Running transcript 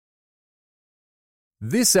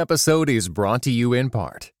This episode is brought to you in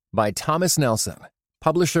part by Thomas Nelson,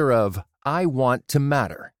 publisher of I Want to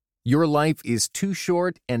Matter. Your life is too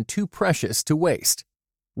short and too precious to waste.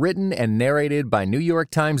 Written and narrated by New York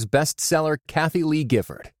Times bestseller Kathy Lee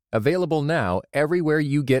Gifford. Available now everywhere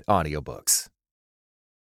you get audiobooks.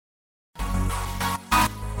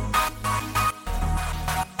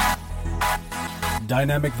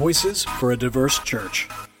 Dynamic voices for a diverse church.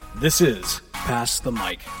 This is Pass the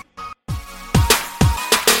Mic.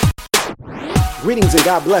 Greetings and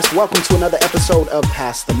God bless. Welcome to another episode of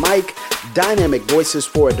Pass the Mic, Dynamic Voices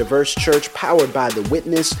for a Diverse Church, powered by The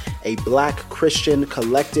Witness, a Black Christian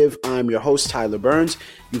collective. I'm your host, Tyler Burns.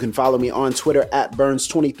 You can follow me on Twitter at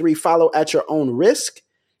Burns23. Follow at your own risk.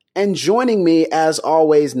 And joining me as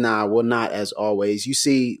always, not as always. You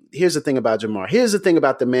see, here's the thing about Jamar. Here's the thing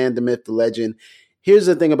about the man, the myth, the legend. Here's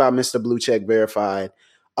the thing about Mr. Blue Check Verified.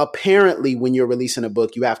 Apparently, when you're releasing a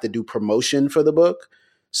book, you have to do promotion for the book.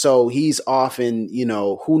 So he's often,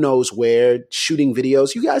 who knows where, shooting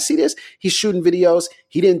videos. You guys see this? He's shooting videos.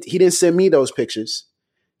 He didn't send me those pictures.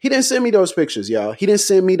 He didn't send me those pictures, y'all. He didn't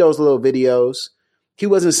send me those little videos. He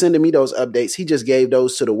wasn't sending me those updates. He just gave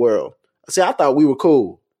those to the world. See, I thought we were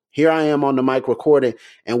cool. Here I am on the mic recording.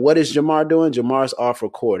 And what is Jamar doing? Jamar's off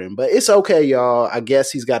recording. But it's okay, y'all. I guess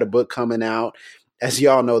he's got a book coming out. As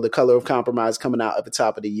y'all know, The Color of Compromise coming out at the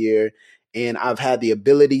top of the year. And I've had the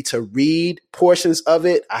ability to read portions of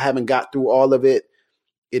it. I haven't got through all of it.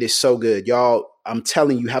 It is so good. Y'all, I'm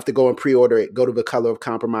telling you, you have to go and pre-order it. Go to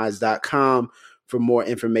thecolorofcompromise.com for more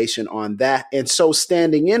information on that. And so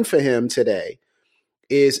standing in for him today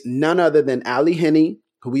is none other than Allie Henney,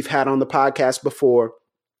 who we've had on the podcast before.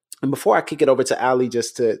 And before I kick it over to Allie,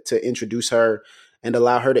 just to introduce her and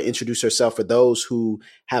allow her to introduce herself for those who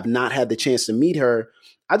have not had the chance to meet her,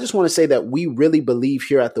 I just want to say that we really believe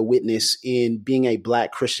here at The Witness in being a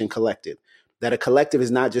Black Christian collective, that a collective is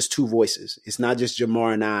not just two voices. It's not just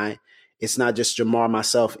Jamar and I. It's not just Jamar,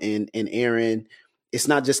 myself, and Aaron. It's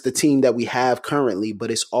not just the team that we have currently, but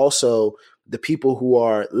it's also the people who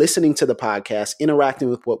are listening to the podcast, interacting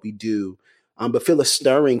with what we do, but feel a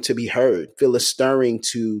stirring to be heard, feel a stirring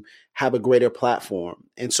to have a greater platform.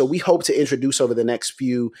 And so we hope to introduce over the next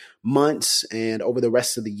few months and over the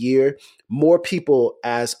rest of the year, more people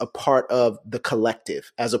as a part of the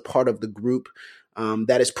collective, as a part of the group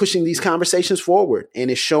that is pushing these conversations forward and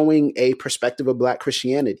is showing a perspective of Black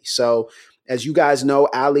Christianity. So as you guys know,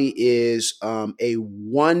 Allie is a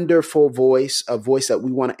wonderful voice, a voice that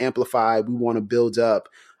we want to amplify, we want to build up,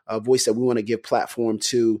 a voice that we want to give platform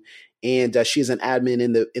to. And she is an admin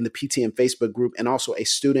in the PTM Facebook group and also a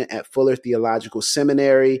student at Fuller Theological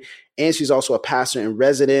Seminary. And she's also a pastor in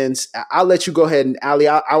residence. I'll let you go ahead. And Allie,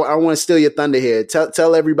 I want to steal your thunder here.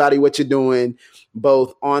 Tell everybody what you're doing,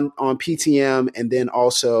 both on PTM and then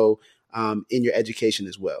also in your education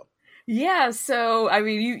as well. Yeah, so I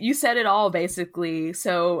mean, you said it all basically.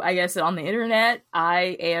 So I guess on the internet,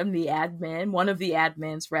 I am the admin, one of the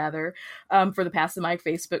admins rather, for the Pass the Mic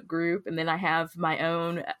Facebook group. And then I have my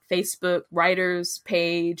own Facebook writers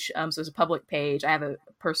page. So it's a public page. I have a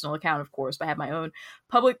personal account, of course, but I have my own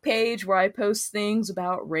public page where I post things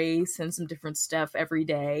about race and some different stuff every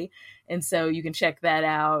day. And so you can check that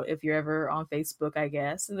out if you're ever on Facebook, I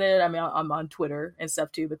guess. And then I'm on Twitter and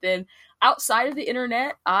stuff too. But then outside of the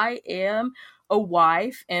internet, I am a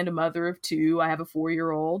wife and a mother of two. I have a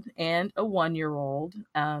 4-year-old and a 1-year-old.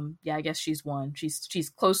 I guess she's one.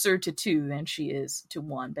 She's closer to 2 than she is to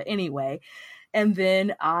 1. But anyway, and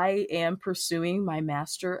then I am pursuing my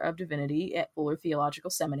Master of Divinity at Fuller Theological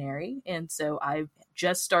Seminary. And so I've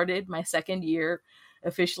just started my second year,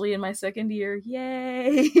 officially in my second year.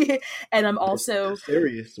 Yay. And I'm also that's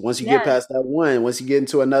serious. Once you get past that one, once you get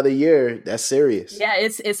into another year, that's serious. Yeah,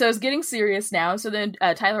 it's getting serious now. So then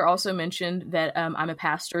Tyler also mentioned that I'm a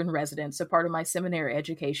pastor in residence. So part of my seminary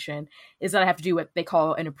education is that I have to do what they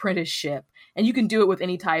call an apprenticeship. And you can do it with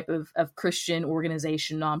any type of Christian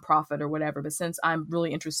organization, nonprofit or whatever. But since I'm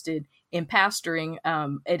really interested in pastoring,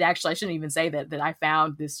 I shouldn't even say that I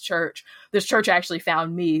found this church. This church actually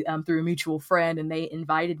found me through a mutual friend, and they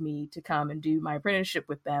invited me to come and do my apprenticeship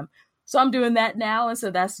with them. So I'm doing that now. And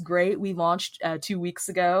so that's great. We launched 2 weeks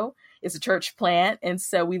ago. It's a church plant. And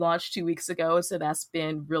so we launched 2 weeks ago. So that's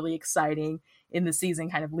been really exciting in the season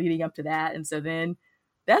kind of leading up to that. And so then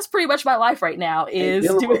that's pretty much my life right now is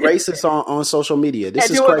dealing with racism on social media.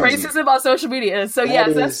 This is doing crazy. Racism on social media. So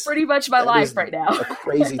that's pretty much my life right now. A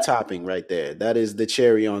crazy topping right there. That is the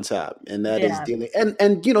cherry on top. And that is dealing.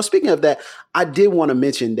 And speaking of that, I did want to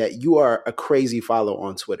mention that you are a crazy follow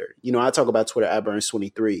on Twitter. I talk about Twitter at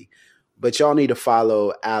Burns23, but y'all need to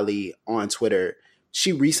follow Allie on Twitter.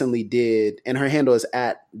 She recently did, and her handle is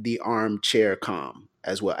at the armchair com.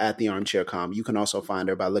 as well, at the Armchair Com. You can also find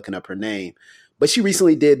her by looking up her name. But she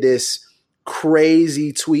recently did this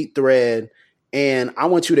crazy tweet thread, and I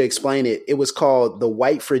want you to explain it. It was called the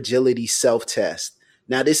White Fragility Self-Test.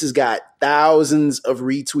 Now, this has got thousands of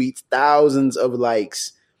retweets, thousands of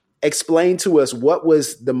likes. Explain to us, what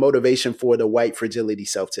was the motivation for the White Fragility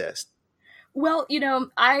Self-Test? Well,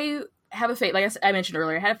 I have like I mentioned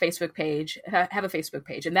earlier, I had a Facebook page,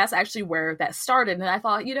 and that's actually where that started. And I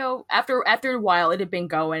thought, after a while, it had been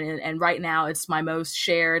going, and right now it's my most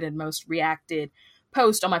shared and most reacted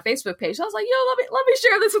post on my Facebook page. So I was like, let me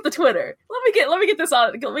share this with the Twitter. Let me get this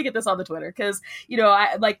on the Twitter, because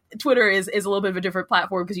I like Twitter is a little bit of a different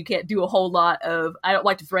platform, because you can't do a whole lot of. I don't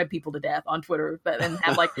like to thread people to death on Twitter, but then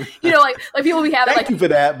have like people be having. Thank you for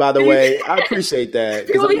that, by the way. I appreciate that.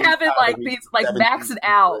 People be having like these like maxing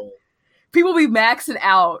out. People be maxing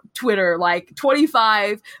out Twitter, like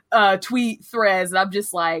 25 tweet threads, and I'm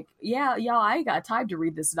just like, yeah, y'all, I ain't got time to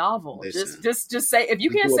read this novel. Listen, just say, if you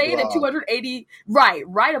can't say it in 280,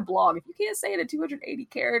 write a blog. If you can't say it in 280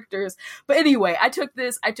 characters. But anyway, I took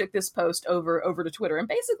this post over to Twitter, and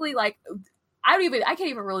basically, like, I can't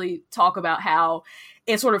even really talk about how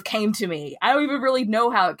it sort of came to me. I don't even really know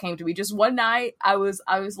how it came to me. Just one night, I was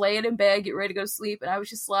laying in bed, getting ready to go to sleep, and I was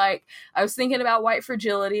just like, I was thinking about white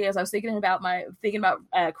fragility as I was thinking about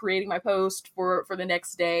creating my post for the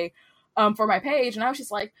next day, for my page, and I was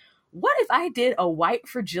just like, what if I did a white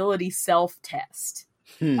fragility self-test?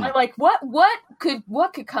 I'm like, what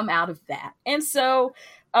could come out of that? And so,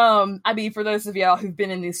 for those of y'all who've been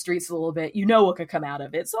in these streets a little bit, what could come out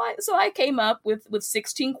of it. So I came up with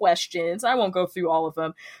 16 questions. I won't go through all of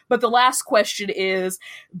them, but the last question is,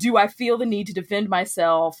 do I feel the need to defend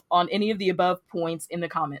myself on any of the above points in the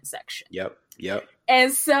comment section? Yep.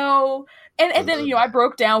 And so, and then, I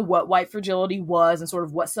broke down what white fragility was and sort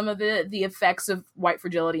of what some of the effects of white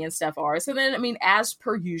fragility and stuff are. So then, as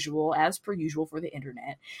per usual for the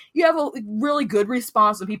internet, you have a really good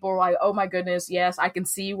response when people are like, oh my goodness, yes, I can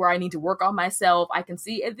see where I need to work on myself. I can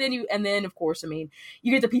see. And then of course, you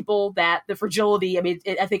get the people that the fragility, I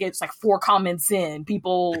think it's like 4 comments in,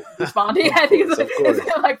 people responding. I think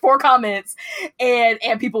it's like 4 comments, and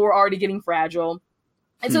people were already getting fragile.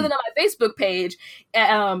 And so then on my Facebook page,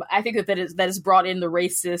 I think that is brought in the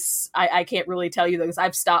racists. I can't really tell you, because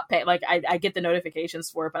I've stopped paying. Like, I get the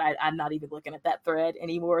notifications for it, but I'm not even looking at that thread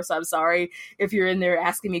anymore. So I'm sorry if you're in there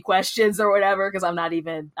asking me questions or whatever, because I'm not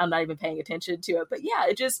even paying attention to it. But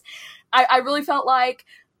yeah, I really felt like,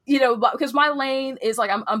 because my lane is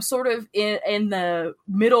like, I'm sort of in the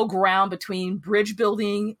middle ground between bridge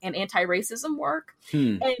building and anti-racism work.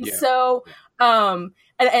 So,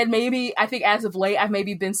 and maybe, I think as of late, I've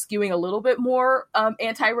maybe been skewing a little bit more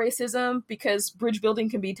anti-racism, because bridge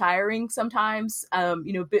building can be tiring sometimes.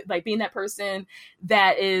 Like being that person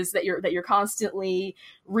that you're constantly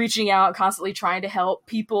reaching out, constantly trying to help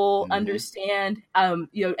people understand, and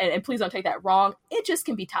please don't take that wrong. It just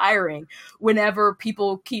can be tiring whenever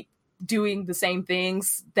people keep doing the same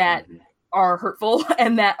things that are hurtful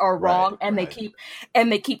and that are wrong, and they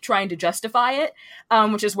keep trying to justify it,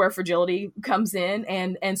 which is where fragility comes in.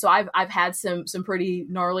 And so I've had some pretty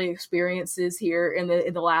gnarly experiences here in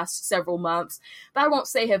the last several months that I won't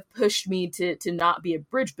say have pushed me to not be a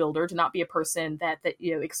bridge builder, to not be a person that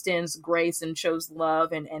extends grace and shows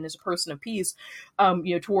love and is a person of peace,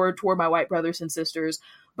 toward my white brothers and sisters.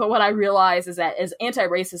 But what I realize is that as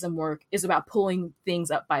anti-racism work is about pulling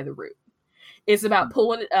things up by the root. It's about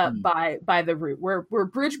pulling it up by the root. Where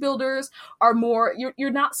bridge builders are more,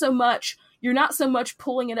 you're not so much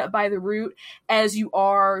pulling it up by the root as you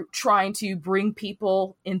are trying to bring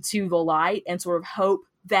people into the light, and sort of hope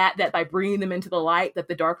that by bringing them into the light, that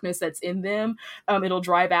the darkness that's in them, it'll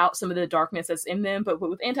drive out some of the darkness that's in them. But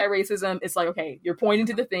with anti-racism, it's like, okay, you're pointing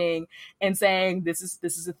to the thing and saying, this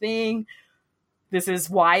is a thing. This is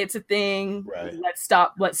why it's a thing. Right. Let's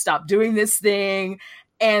stop doing this thing.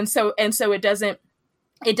 And so it doesn't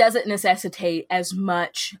necessitate as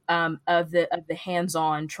much of the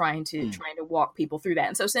hands-on trying to walk people through that.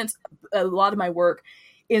 And so since a lot of my work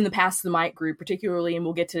in the Pass the Mic group, particularly, and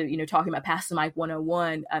we'll get to talking about Pass the Mic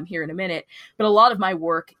 101 here in a minute, but a lot of my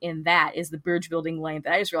work in that is the bridge building lane.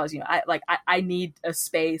 That I just realized, I need a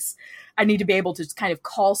space. I need to be able to kind of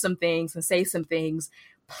call some things and say some things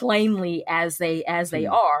plainly as they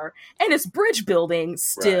are, and it's bridge building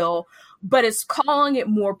still. Right. But it's calling it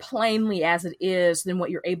more plainly as it is than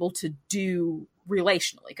what you're able to do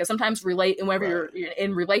relationally. Because sometimes whenever you're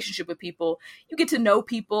in relationship with people, you get to know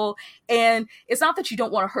people, and it's not that you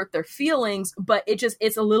don't want to hurt their feelings, but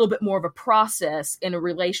it's a little bit more of a process in a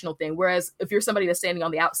relational thing. Whereas if you're somebody that's standing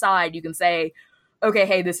on the outside, you can say, okay,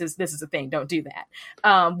 hey, this is a thing. Don't do that.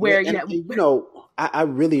 I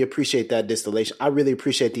really appreciate that distillation. I really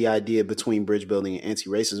appreciate the idea between bridge building and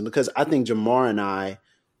anti-racism, because I think Jamar and I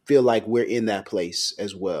feel like we're in that place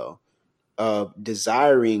as well, of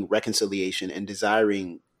desiring reconciliation and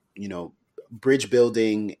desiring, bridge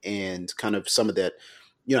building and kind of some of that.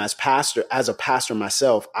 As a pastor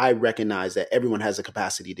myself, I recognize that everyone has a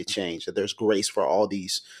capacity to change, that there's grace for all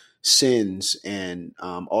these sins and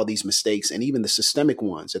all these mistakes, and even the systemic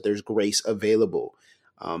ones, that there's grace available,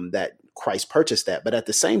 that Christ purchased that. But at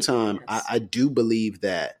the same time, Yes. I do believe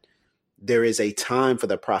that there is a time for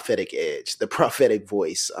the prophetic edge, the prophetic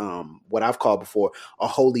voice, what I've called before a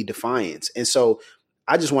holy defiance. And so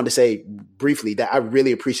I just wanted to say briefly that I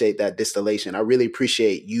really appreciate that distillation. I really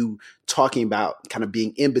appreciate you talking about kind of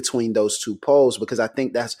being in between those two poles, because I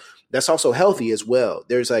think that's also healthy as well.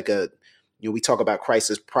 There's like we talk about Christ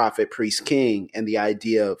as prophet, priest, king, and the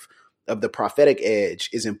idea of the prophetic edge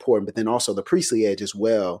is important, but then also the priestly edge as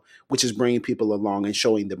well, which is bringing people along and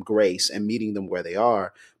showing them grace and meeting them where they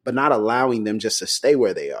are, but not allowing them just to stay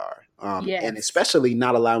where they are. Yes. And especially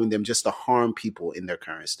not allowing them just to harm people in their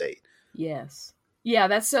current state. Yes. Yeah,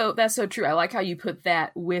 that's so true. I like how you put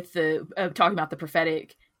that with the talking about the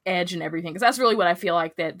prophetic edge and everything, because that's really what I feel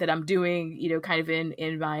like that I'm doing, kind of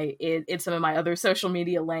in some of my other social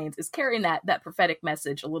media lanes, is carrying that prophetic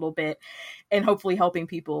message a little bit, and hopefully helping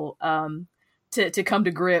people to come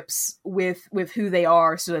to grips with who they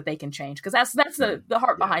are, so that they can change. Because that's the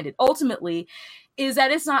heart behind it. Ultimately, is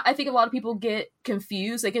that it's not, I think a lot of people get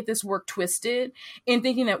confused. They get this work twisted in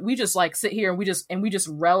thinking that we just like sit here and we just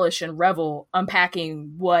relish and revel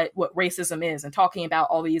unpacking what racism is and talking about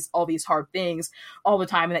all these hard things all the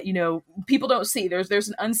time. And that, people don't see there's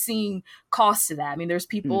an unseen cost to that. I mean, there's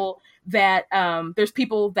people that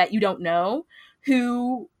you don't know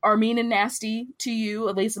who are mean and nasty to you.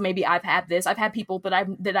 At least maybe I've had people that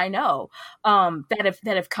I know that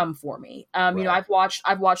have come for me. Right. I've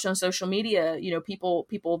watched on social media,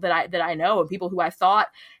 people that I know, and people who I thought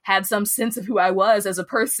had some sense of who I was as a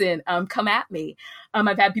person come at me.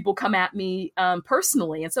 I've had people come at me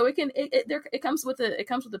personally, and so it comes with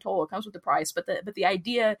a toll. It comes with the price. But the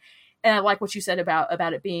idea, and I like what you said about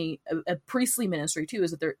it being a priestly ministry too, is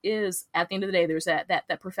that there is, at the end of the day, there's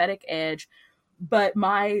that prophetic edge. But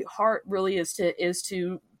my heart really is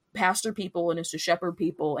to pastor people, and is to shepherd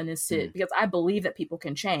people, and is to, because I believe that people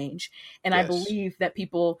can change, and yes. I believe that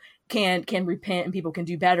people can repent, and people can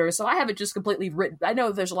do better. So I have it just completely written. I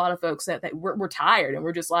know there's a lot of folks that we're tired, and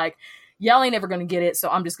we're just like, y'all ain't never going to get it. So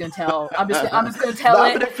I'm just going to tell. I'm just going to tell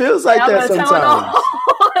it. But it feels like that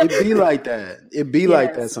sometimes. It be like that. It be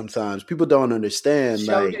like that sometimes. People don't understand.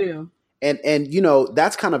 Sure do. And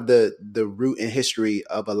that's kind of the root and history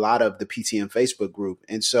of a lot of the PTM Facebook group.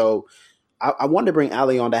 And so I wanted to bring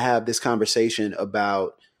Ali on to have this conversation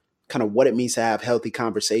about kind of what it means to have healthy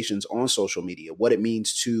conversations on social media, what it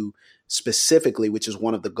means to specifically, which is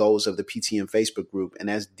one of the goals of the PTM Facebook group, and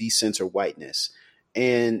that's decenter whiteness.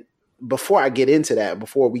 And before I get into that,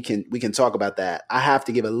 before we can talk about that, I have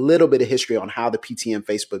to give a little bit of history on how the PTM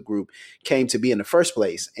Facebook group came to be in the first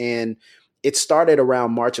place. And it started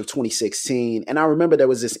around March of 2016. And I remember there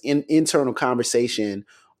was this internal conversation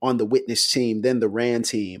on the Witness team, then the RAND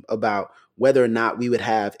team, about whether or not we would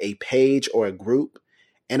have a page or a group.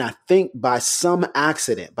 And I think by some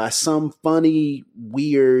accident, by some funny,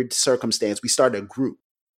 weird circumstance, we started a group.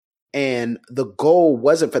 And the goal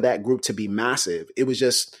wasn't for that group to be massive. It was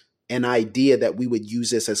just an idea that we would use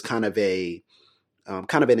this as kind of an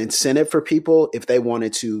incentive for people if they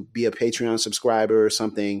wanted to be a Patreon subscriber or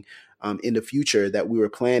something in the future that we were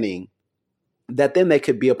planning, that then they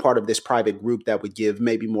could be a part of this private group that would give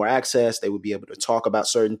maybe more access. They would be able to talk about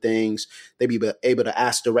certain things. They'd be able to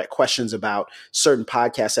ask direct questions about certain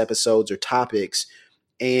podcast episodes or topics.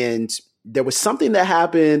 And there was something that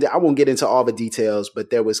happened. I won't get into all the details, but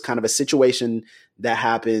there was kind of a situation that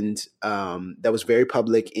happened that was very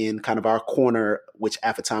public in kind of our corner, which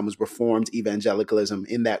at the time was Reformed evangelicalism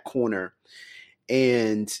in that corner.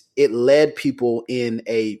 And it led people in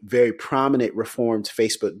a very prominent Reformed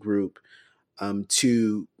Facebook group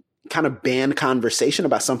to kind of ban conversation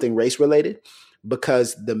about something race related,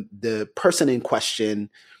 because the person in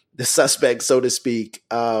question, the suspect, so to speak,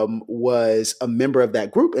 was a member of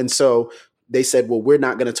that group. And so they said, well, we're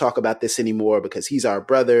not going to talk about this anymore because he's our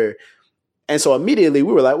brother. And so immediately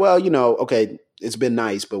we were like, well, okay, it's been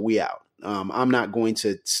nice, but we out. I'm not going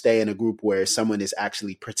to stay in a group where someone is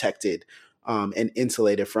actually protected and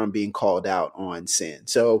insulated from being called out on sin.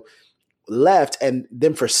 So left. And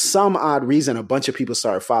then for some odd reason, a bunch of people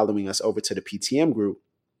started following us over to the PTM group.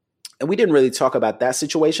 And we didn't really talk about that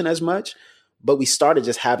situation as much. but we started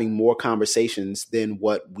just having more conversations than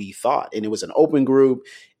what we thought. And it was an open group.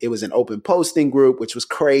 It was an open posting group, which was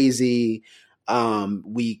crazy.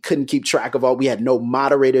 We couldn't keep track of we had no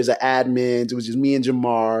moderators or admins. It was just me and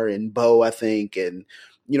Jamar and Bo, I think. And,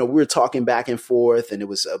 we were talking back and forth, and it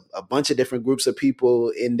was a bunch of different groups of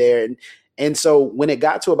people in there. And so when it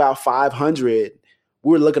got to about 500,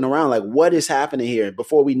 we were looking around like, what is happening here?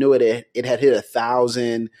 Before we knew it, it had hit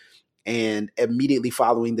 1,000. And immediately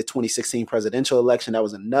following the 2016 presidential election, that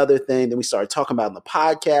was another thing. Then we started talking about it in the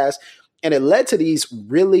podcast. And it led to these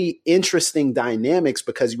really interesting dynamics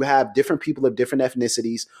because you have different people of different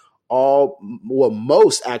ethnicities,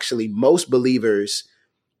 most believers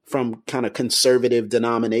from kind of conservative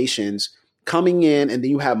denominations coming in. And then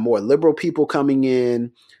you have more liberal people coming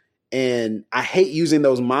in. And I hate using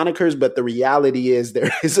those monikers, but the reality is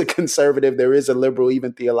there is a conservative, there is a liberal,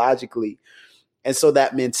 even theologically. And so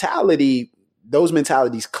those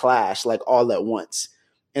mentalities clash like all at once.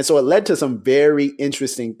 And so it led to some very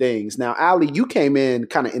interesting things. Now, Ali, you came in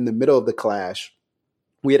kind of in the middle of the clash.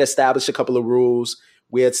 We had established a couple of rules.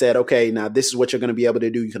 We had said, okay, now this is what you're going to be able to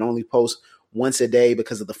do. You can only post once a day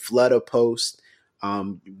because of the flood of posts.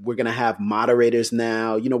 We're going to have moderators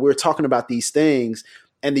now. We were talking about these things,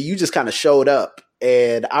 and then you just kind of showed up.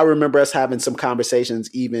 And I remember us having some conversations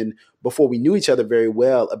even before we knew each other very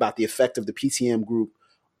well about the effect of the PTM group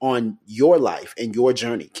on your life and your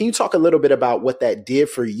journey. Can you talk a little bit about what that did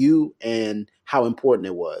for you and how important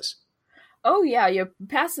it was? Oh, yeah.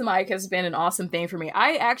 Pass the Mic has been an awesome thing for me.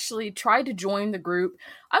 I actually tried to join the group,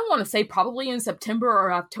 I want to say probably in September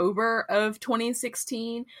or October of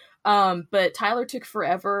 2016. But Tyler took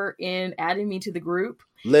forever in adding me to the group.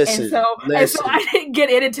 Listen, and so I didn't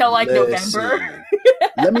get in until November.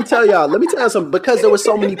 Let me tell y'all something, because there were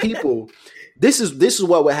so many people. This is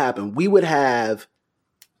what would happen. We would have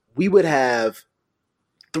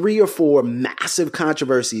 3 or 4 massive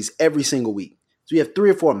controversies every single week. So we have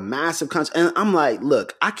 3 or 4 massive and I'm like,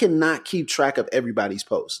 look, I cannot keep track of everybody's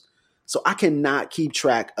posts. So I cannot keep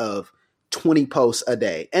track of 20 posts a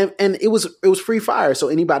day. And it was free fire. So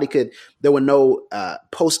anybody there were no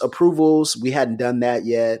post approvals. We hadn't done that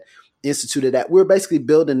yet, instituted that. We were basically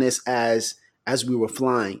building this as we were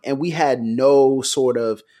flying. And we had no sort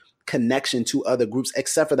of connection to other groups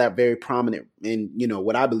except for that very prominent and,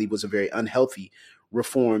 what I believe was a very unhealthy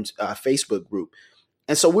reformed Facebook group.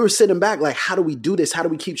 And so we were sitting back like, how do we do this? How do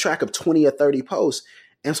we keep track of 20 or 30 posts?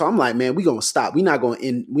 And so I'm like, man, we're going to stop. We're not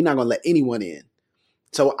going to let anyone in.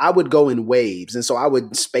 So I would go in waves. And so I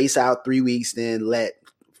would space out 3 weeks, then let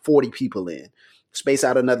 40 people in. Space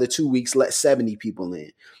out another 2 weeks, let 70 people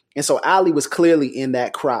in. And so Ali was clearly in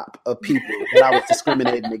that crop of people that I was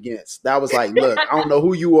discriminating against. That was like, look, I don't know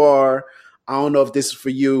who you are. I don't know if this is for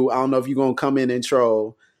you. I don't know if you're going to come in and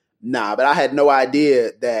troll. Nah, but I had no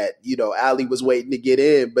idea that, Ali was waiting to get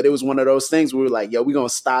in. But it was one of those things where we were like, yo, we're going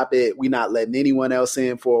to stop it. We're not letting anyone else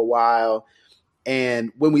in for a while.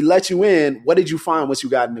 And when we let you in, what did you find once you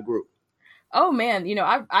got in the group? Oh man,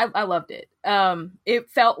 I loved it. It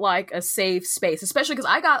felt like a safe space, especially because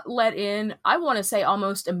I got let in, I want to say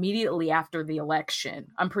almost immediately after the election.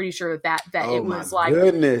 I'm pretty sure that oh it was like,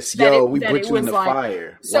 goodness, we put you in the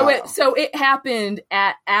fire. So wow. it happened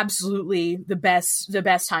at absolutely the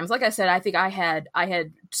best times. Like I said, I think I had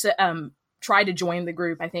tried to join the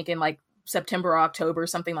group, I think in like September or October,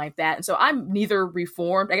 something like that. And so I'm neither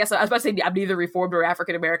Reformed. I guess I was about to say I'm neither Reformed or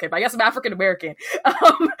African American, but I guess I'm African American.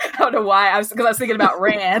 I don't know why. Because I was thinking about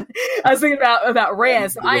Rand. I was thinking about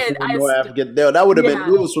Rand. So that would have been,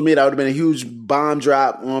 it was for me, that would have been a huge bomb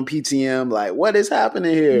drop on PTM. Like, what is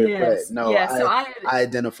happening here? Yes. But no, yeah, so I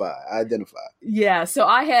identify. Yeah. So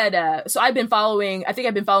I've been following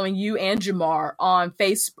you and Jamar on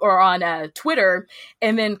Facebook or on Twitter,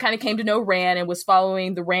 and then kind of came to know Rand and was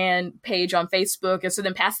following the Rand page on Facebook. And so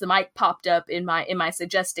then Pass the Mic popped up in my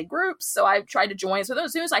suggested groups. So I tried to join. So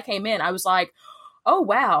as soon as I came in, I was like, oh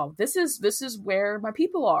wow, this is where my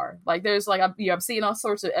people are. Like there's like I'm seeing all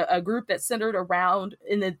sorts of a group that's centered around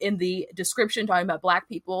in the description talking about Black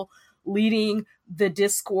people leading the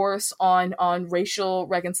discourse on racial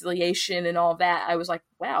reconciliation and all that. I was like,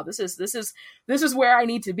 wow, this is where I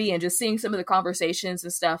need to be. And just seeing some of the conversations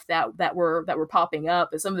and stuff that were popping up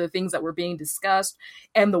and some of the things that were being discussed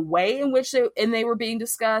and the way in which they were being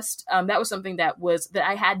discussed, that was something that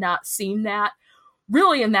I had not seen that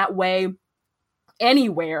really in that way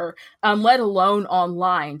anywhere, let alone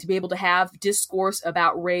online, to be able to have discourse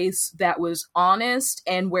about race that was honest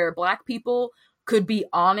and where Black people could be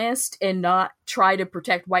honest and not try to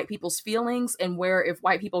protect white people's feelings, and where if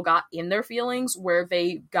white people got in their feelings, where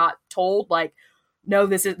they got told like, no,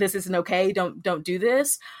 this isn't okay, don't do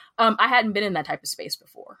this. I hadn't been in that type of space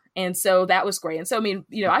before. And so that was great. And so, I mean,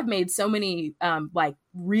 I've made so many like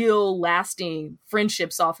real lasting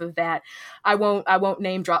friendships off of that. I won't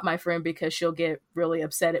name drop my friend because she'll get really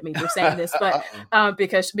upset at me for saying this, but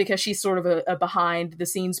because she's sort of a behind the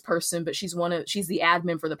scenes person, but she's the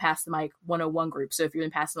admin for the Pass the Mic 101 group. So if you're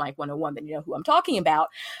in Pass the Mic 101, then you know who I'm talking about.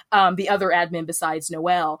 The other admin besides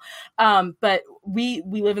Noelle. But we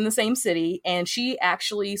live in the same city, and she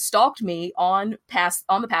actually stalked me on the Pass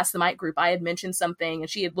the Mic group. I had mentioned something, and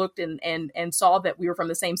she had looked and saw that we were from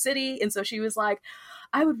the same city. And so she was like,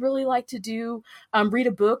 I would really like to read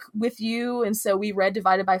a book with you. And so we read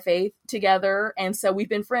Divided by Faith together. And so we've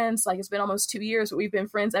been friends. Like, it's been almost 2 years, but we've been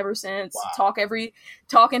friends ever since. Wow.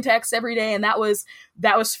 Talk and text every day. And that was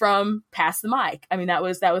from Pass the Mic. I mean, that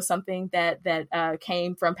was something that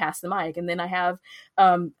came from Pass the Mic. And then I have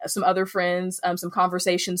some other friends, some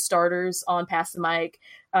conversation starters on Pass the Mic.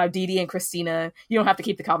 Dee Dee and Christina. You don't have to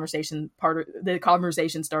keep the conversation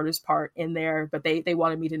starters part in there, but they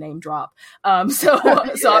wanted me to name drop. They wanted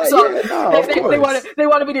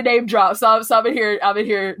me to name drop. So I've been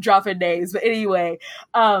here dropping names. But anyway,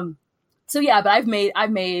 so yeah, but I've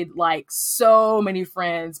made like so many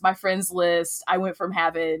friends. My friends list, I went from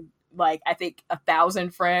having like, I think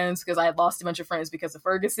 1,000 friends because I had lost a bunch of friends because of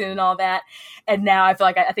Ferguson and all that. And now I feel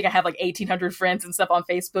like I think I have like 1,800 friends and stuff on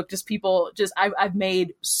Facebook. I've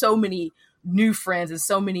made so many new friends and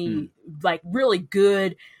so many like really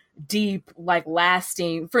good, deep, like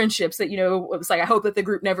lasting friendships that, it's like, I hope that the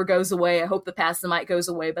group never goes away. I hope the Pass the Mic goes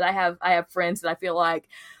away. But I have friends that I feel like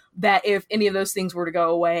that if any of those things were to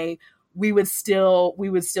go away, we would still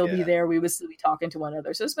be there. We would still be talking to one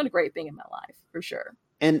another. So it's been a great thing in my life for sure.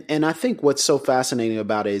 And I think what's so fascinating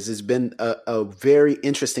about it is it's been a very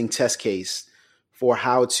interesting test case for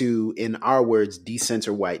how to, in our words,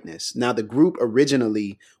 decenter whiteness. Now, the group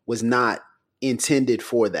originally was not intended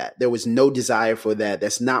for that. There was no desire for that.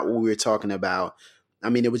 That's not what we were talking about.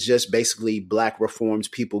 I mean, it was just basically Black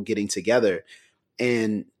Reformed people getting together.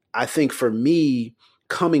 And I think for me,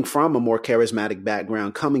 coming from a more charismatic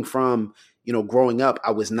background, coming from, growing up,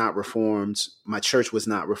 I was not Reformed. My church was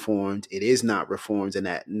not Reformed. It is not Reformed in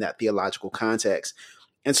that theological context.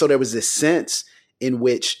 And so there was this sense in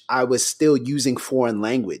which I was still using foreign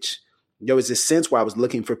language. There was this sense where I was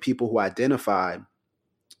looking for people who identified.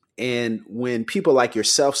 And when people like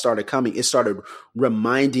yourself started coming, it started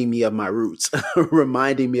reminding me of my roots,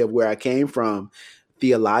 reminding me of where I came from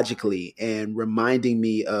theologically, and reminding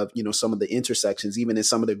me of, some of the intersections, even in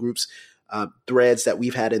some of the groups, threads that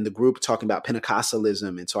we've had in the group, talking about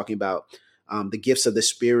Pentecostalism and talking about the gifts of the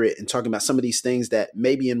Spirit, and talking about some of these things that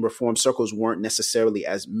maybe in Reformed circles weren't necessarily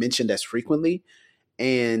as mentioned as frequently.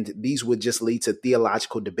 And these would just lead to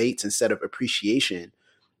theological debates instead of appreciation.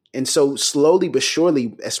 And so slowly but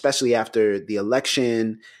surely, especially after the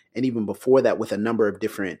election and even before that, with a number of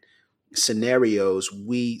different scenarios,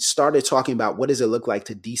 we started talking about, what does it look like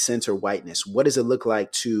to decenter whiteness? What does it look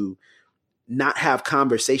like to not have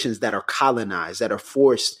conversations that are colonized, that are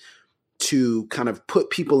forced to kind of put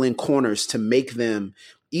people in corners to make them,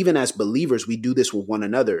 even as believers, we do this with one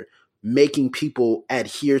another, making people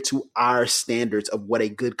adhere to our standards of what a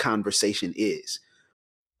good conversation is.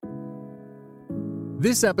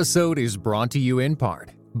 This episode is brought to you in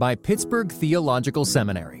part by Pittsburgh Theological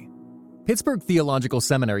Seminary. Pittsburgh Theological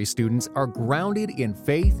Seminary students are grounded in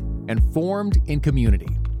faith and formed in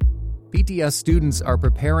community. PTS students are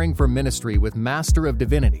preparing for ministry with Master of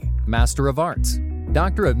Divinity, Master of Arts,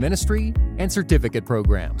 Doctor of Ministry, and certificate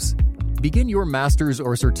programs. Begin your master's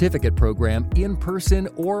or certificate program in person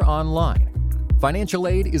or online. Financial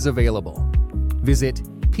aid is available. Visit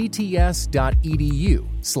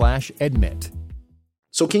pts.edu/admit.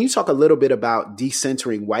 So can you talk a little bit about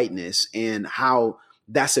decentering whiteness and how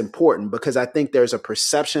that's important? Because I think there's a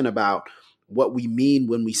perception about what we mean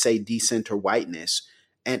when we say decenter whiteness.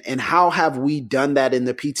 And how have we done that in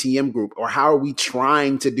the PTM group? Or how are we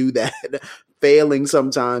trying to do that? Failing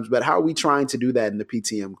sometimes, but how are we trying to do that in the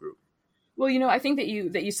PTM group? Well, I think that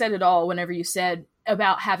you said it all whenever you said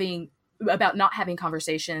about not having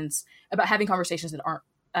conversations, about having conversations that aren't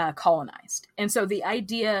colonized. And so the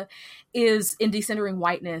idea is, in decentering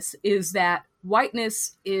whiteness, is that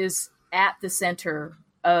whiteness is at the center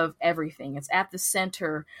of everything. It's at the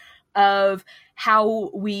center of how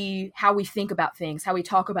we think about things, how we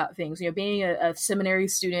talk about things. Being a seminary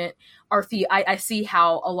student, I see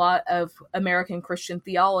how a lot of American Christian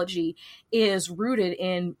theology is rooted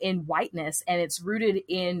in whiteness, and it's rooted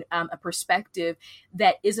in a perspective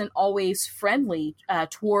that isn't always friendly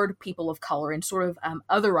toward people of color, and sort of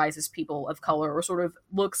otherizes people of color, or sort of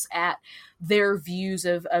looks at their views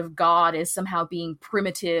of God as somehow being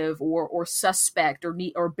primitive or suspect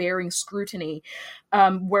or bearing scrutiny,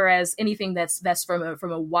 whereas anything that's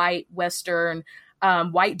from a white Western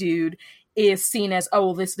white dude is seen as, oh,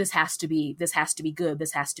 well, this has to be good,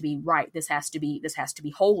 this has to be right, this has to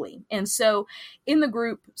be holy. And so in the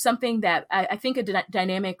group, something that I think a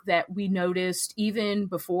dynamic that we noticed even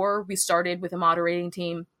before we started with a moderating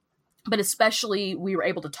team, but especially we were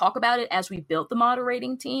able to talk about it as we built the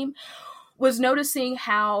moderating team, was noticing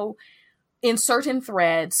how in certain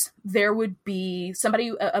threads, there would be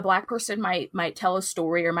somebody, a Black person might tell a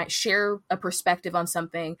story or might share a perspective on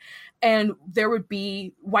something, and there would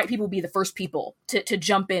be white people be the first people to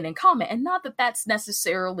jump in and comment. And not that that's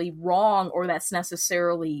necessarily wrong or that's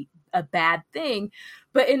necessarily a bad thing,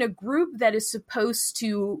 but in a group that is supposed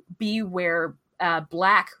to be where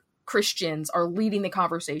Black Christians are leading the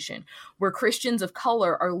conversation, where Christians of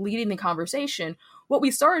color are leading the conversation, what we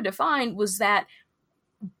started to find was that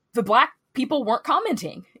the Black people weren't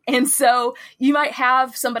commenting. And so you might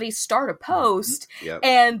have somebody start a post,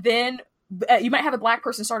 and then you might have a Black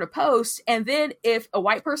person start a post, and then if a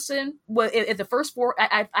white person, if the first four,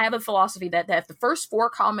 I have a philosophy that if the first four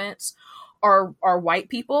comments are white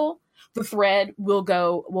people, the thread will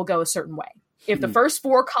go a certain way. If the first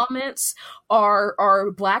four comments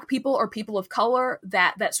are Black people or people of color,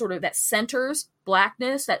 that centers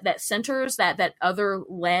Blackness, that centers that other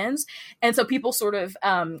lens, and so people sort of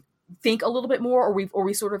think a little bit more, or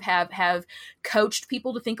we sort of have coached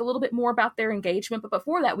people to think a little bit more about their engagement. But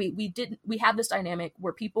before that, we had this dynamic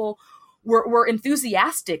where people were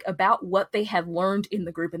enthusiastic about what they had learned in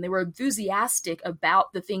the group, and they were enthusiastic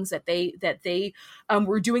about the things that they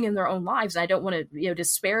were doing in their own lives. And I don't want to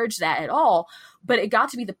disparage that at all, but it got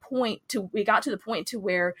to the point to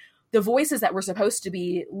where the voices that were supposed to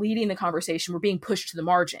be leading the conversation were being pushed to the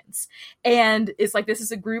margins. And it's like, this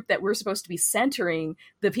is a group that we're supposed to be centering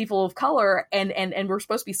the people of color, and we're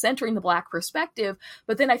supposed to be centering the Black perspective.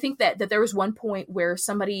 But then I think that there was one point where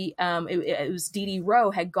somebody, it was Dee Dee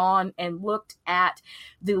Rowe, had gone and looked at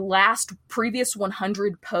the last previous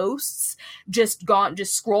 100 posts, just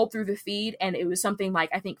scrolled through the feed, and it was something like,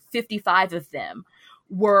 I think 55 of them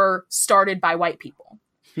were started by white people.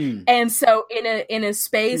 And so in a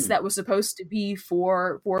space that was supposed to be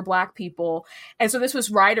for Black people. And so this was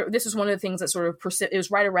one of the things that sort of it was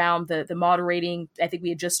right around the moderating. I think we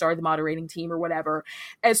had just started the moderating team or whatever.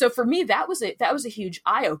 And so for me, that was a huge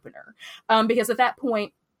eye opener, because at that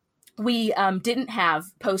point, we didn't have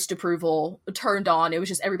post approval turned on. It was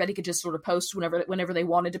just everybody could just sort of post whenever they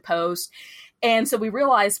wanted to post. And so we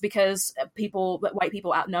realized, because white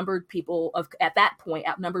people outnumbered people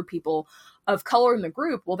of color in the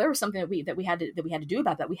group, well, there was something that we had to do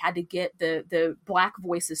about that. We had to get the Black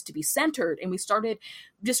voices to be centered, and we started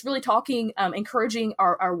just really talking, encouraging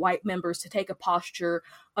our white members to take a posture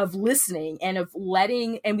of listening and of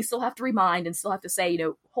letting. And we still have to remind and still have to say,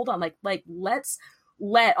 hold on, let's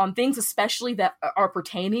let on things, especially that are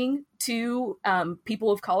pertaining to people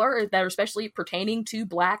of color, that are especially pertaining to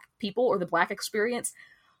Black people or the Black experience.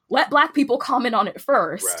 Let Black people comment on it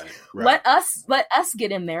first. Right. Let us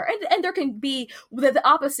get in there. And there can be the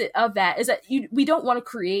opposite of that, is that we don't want to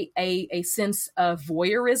create a sense of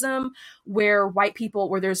voyeurism where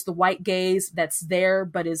there's the white gaze that's there,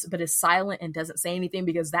 but is silent and doesn't say anything,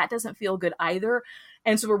 because that doesn't feel good either.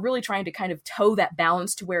 And so we're really trying to kind of toe that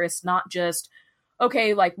balance to where it's not just,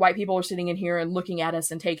 okay, like white people are sitting in here and looking at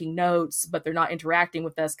us and taking notes, but they're not interacting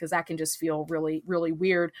with us, because that can just feel really, really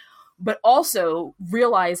weird. But also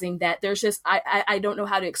realizing that there's just, I don't know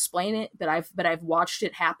how to explain it, but I've watched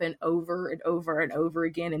it happen over and over and over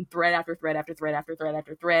again, in thread after thread after thread after thread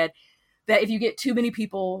after thread, that if you get too many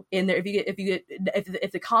people in there,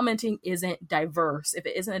 if the commenting isn't diverse, if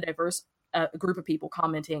it isn't a diverse group of people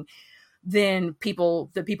commenting, then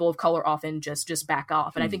the people of color often just back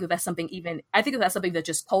off. And I think that's something that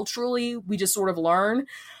just culturally we just sort of learn.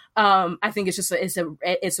 I think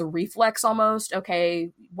it's a reflex almost.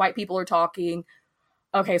 Okay, white people are talking.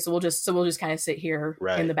 Okay, so we'll just kind of sit here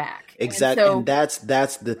in the back. Exactly. And that's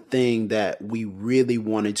the thing that we really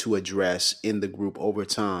wanted to address in the group over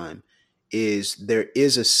time, is there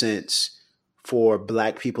is a sense for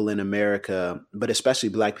Black people in America, but especially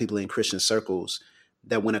Black people in Christian circles,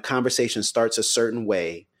 that when a conversation starts a certain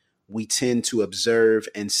way, we tend to observe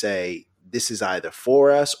and say, this is either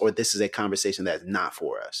for us or this is a conversation that's not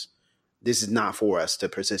for us. This is not for us to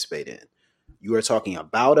participate in. You are talking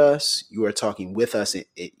about us. You are talking with us, in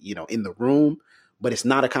the room, but it's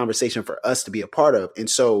not a conversation for us to be a part of. And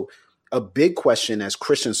so a big question as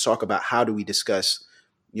Christians talk about how do we discuss,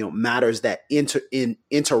 matters that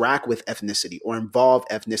interact with ethnicity or involve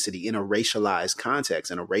ethnicity in a racialized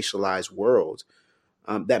context, in a racialized world,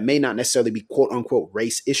 that may not necessarily be quote unquote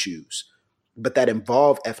race issues, but that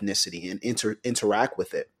involve ethnicity and interact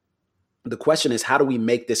with it. The question is, how do we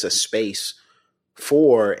make this a space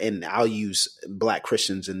for, and I'll use Black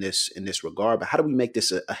Christians in this regard, but how do we make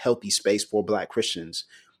this a healthy space for Black Christians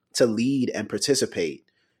to lead and participate,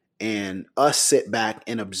 and us sit back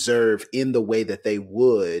and observe in the way that they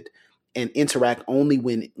would and interact only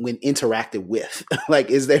when interacted with?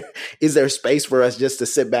 Like, is there space for us just to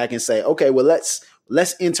sit back and say, okay, well,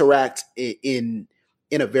 let's interact in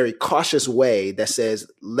a very cautious way that says,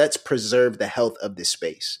 let's preserve the health of this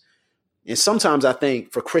space. And sometimes I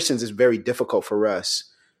think for Christians, it's very difficult for us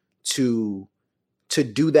to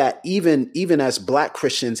do that, even as Black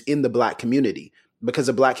Christians in the Black community, because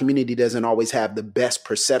the Black community doesn't always have the best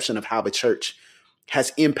perception of how the church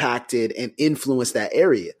has impacted and influenced that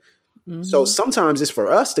area. Mm-hmm. So sometimes it's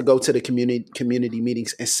for us to go to the community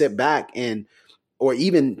meetings and sit back or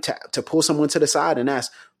even to pull someone to the side and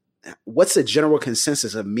ask, what's the general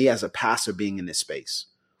consensus of me as a pastor being in this space?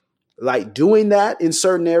 Like, doing that in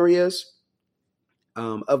certain areas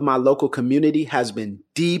of my local community has been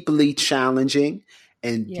deeply challenging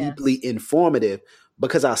and deeply informative,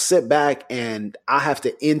 because I sit back and I have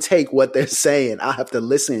to intake what they're saying. I have to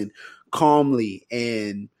listen calmly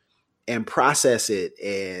and process it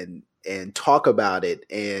and talk about it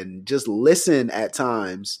and just listen at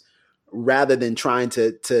times, rather than trying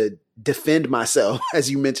to defend myself, as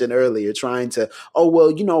you mentioned earlier, trying to,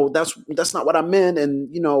 that's not what I meant. And,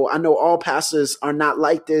 I know all pastors are not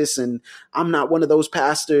like this, and I'm not one of those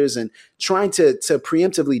pastors, and trying to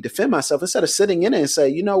preemptively defend myself instead of sitting in it and say,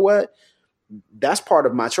 you know what, that's part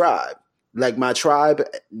of my tribe. Like, my tribe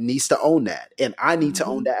needs to own that, and I need to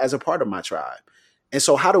own that as a part of my tribe. And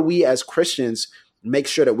so how do we as Christians make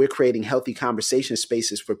sure that we're creating healthy conversation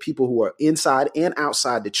spaces for people who are inside and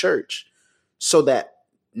outside the church, so that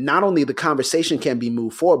not only the conversation can be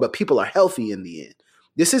moved forward, but people are healthy in the end?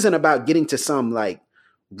 This isn't about getting to some like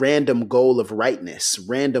random goal of rightness,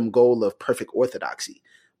 random goal of perfect orthodoxy,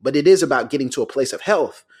 but it is about getting to a place of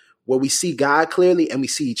health where we see God clearly and we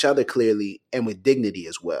see each other clearly and with dignity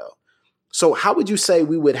as well. So how would you say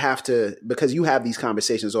we would have to, because you have these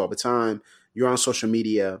conversations all the time, you're on social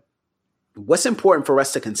media, what's important for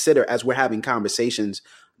us to consider as we're having conversations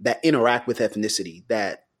that interact with ethnicity,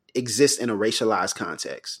 that exist in a racialized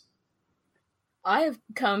context? I have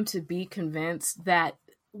come to be convinced that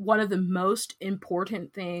one of the most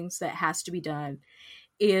important things that has to be done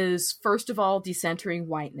is, first of all, decentering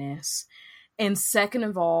whiteness, and second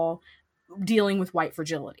of all, dealing with white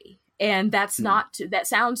fragility. And that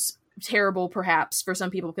sounds terrible perhaps for some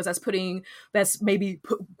people, because that's maybe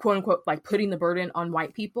quote unquote like putting the burden on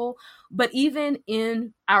white people. But even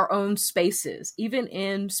in our own spaces, even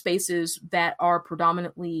in spaces that are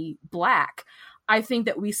predominantly Black, I think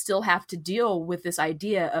that we still have to deal with this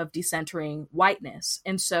idea of decentering whiteness.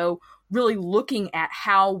 And so really looking at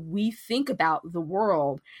how we think about the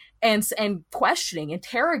world and questioning,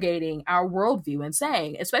 interrogating our worldview, and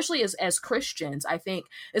saying, especially as Christians, I think,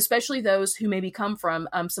 especially those who maybe come from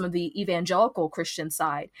some of the evangelical Christian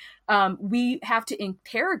side, we have to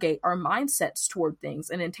interrogate our mindsets toward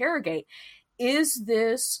things and interrogate, is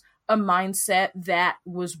this a mindset that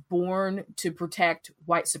was born to protect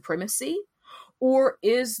white supremacy? Or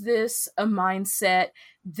is this a mindset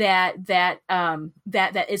that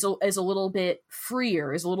is a little bit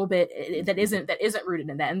freer, is a little bit that isn't rooted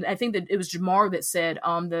in that? And I think that it was Jamar that said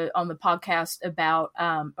on the podcast about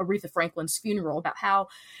Aretha Franklin's funeral, about how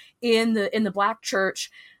in the Black church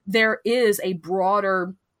there is a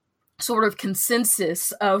broader sort of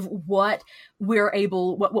consensus of what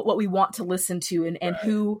what we want to listen to and right.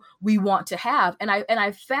 who we want to have. And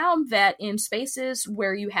I found that in spaces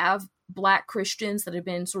where you have Black Christians that have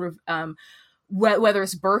been sort of whether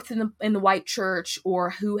it's birthed in the white church or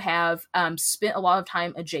who have spent a lot of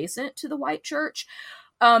time adjacent to the white church,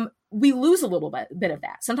 we lose a little bit of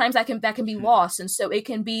that. Sometimes that can be lost, and so there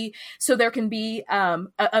can be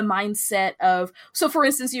a mindset of, so for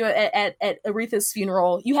instance, at Aretha's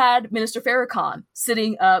funeral, you had Minister Farrakhan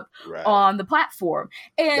sitting up right. on the platform,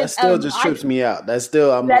 and that still just trips me out.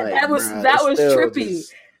 That was trippy.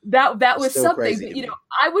 that was Still something crazy that, to you me. know,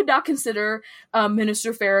 I would not consider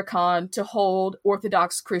Minister Farrakhan to hold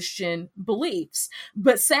Orthodox Christian beliefs,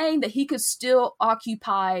 but saying that he could still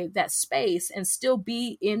occupy that space and still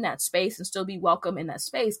be in that space and still be welcome in that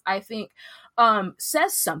space, I think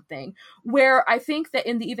says something. Where I think that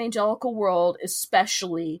in the evangelical world,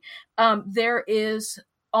 especially, there is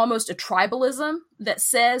almost a tribalism that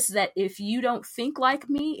says that if you don't think like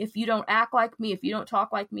me, if you don't act like me, if you don't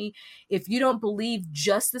talk like me, if you don't believe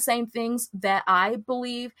just the same things that I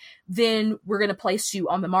believe, then we're going to place you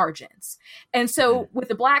on the margins. And so with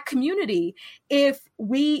the Black community,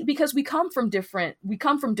 because we come from different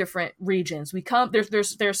regions,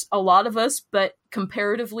 there's a lot of us, but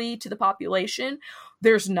comparatively to the population,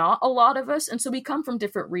 there's not a lot of us. And so we come from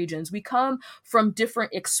different regions. We come from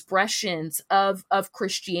different expressions of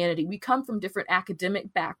Christianity. We come from different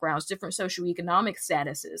academic backgrounds, different socioeconomic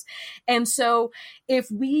statuses. And so if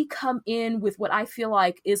we come in with what I feel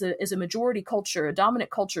like is a majority culture, a dominant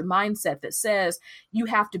culture mindset that says you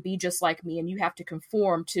have to be just like me and you have to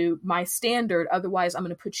conform to my standard, otherwise I'm going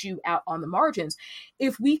to put you out on the margins.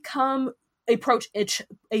 If we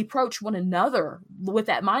approach one another with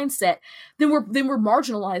that mindset, then we're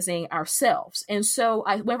marginalizing ourselves. And so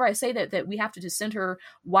whenever I say that we have to decenter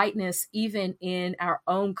whiteness even in our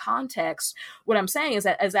own context, what I'm saying is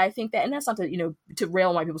that, as I think that, and that's not to, you know, to rail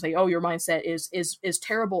on why people say, oh, your mindset is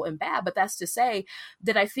terrible and bad, but that's to say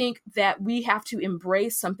that I think that we have to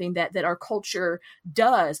embrace something that our culture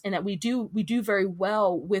does, and that we do very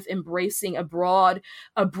well with embracing a broad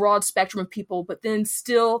spectrum of people, but then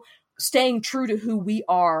still staying true to who we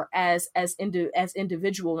are as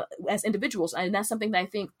individuals. And that's something that I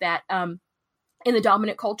think that in the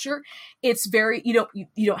dominant culture, it's very, you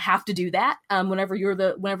don't have to do that. Whenever you're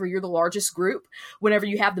the largest group, whenever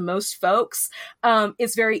you have the most folks,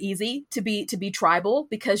 it's very easy to be tribal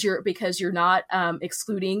because you're not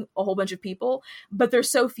excluding a whole bunch of people. But there's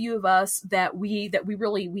so few of us that we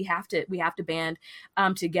have to band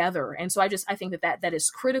together. And so I think that is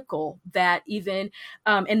critical, that even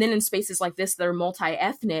and then in spaces like this that are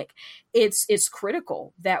multi-ethnic, it's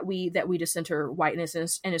critical that we decenter whiteness,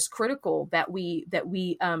 and it's critical that we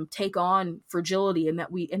take on fragility, and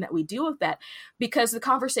that we deal with that, because the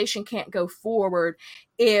conversation can't go forward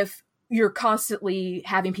if you're constantly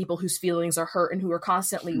having people whose feelings are hurt and who are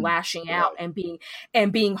constantly lashing out and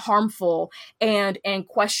being harmful and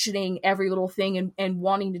questioning every little thing and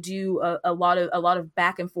wanting to do a lot of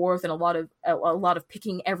back and forth and a lot of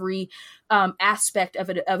picking every aspect of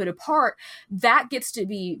it apart. That gets to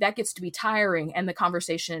be tiring, and the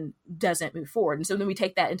conversation doesn't move forward. And so then we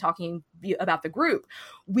take that in talking about the group.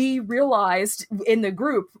 We realized in the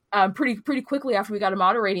group pretty quickly after we got a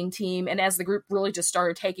moderating team, and as the group really just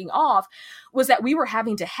started taking off, was that we were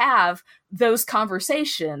having to have those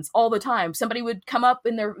conversations all the time. Somebody would come up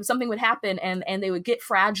and something would happen, and they would get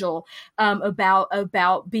fragile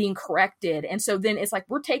about being corrected. And so then it's like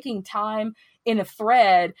we're taking time in a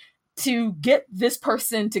thread to get this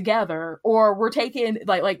person together, or we're taking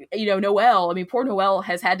like Noelle. I mean, poor Noelle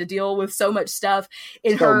has had to deal with so much stuff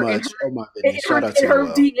in her DMs.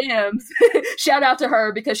 Shout out to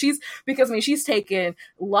her because she's taken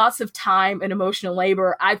lots of time and emotional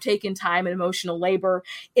labor. I've taken time and emotional labor,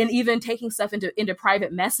 and even taking stuff into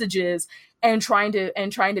private messages and trying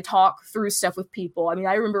to talk through stuff with people. I mean,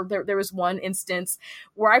 I remember there was one instance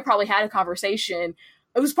where I probably had a conversation.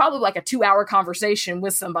 It was probably like a 2-hour conversation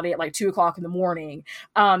with somebody at like 2:00 in the morning,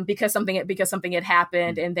 because something had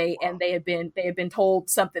happened, and they had been told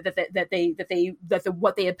something that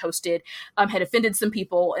what they had posted had offended some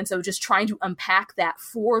people, and so just trying to unpack that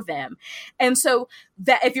for them. And so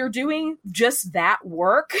that if you're doing just that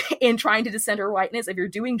work in trying to decenter whiteness, if you're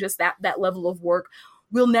doing just that level of work,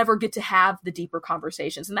 we'll never get to have the deeper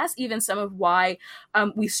conversations. And that's even some of why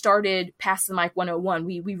we started Pass the Mic 101.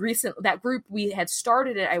 That group, we had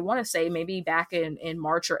started it, I want to say maybe back in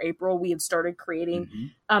March or April, we had started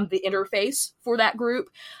creating the interface for that group.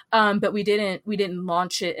 But we didn't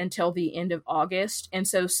launch it until the end of August. And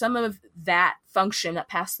so some of that function that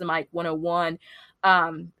Pass the Mic 101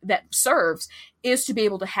 that serves is to be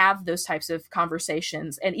able to have those types of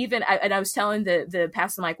conversations. And even, I was telling the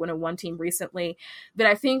Pass the Mic 101 team recently that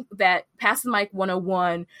I think that Pass the Mic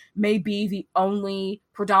 101 may be the only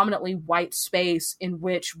predominantly white space in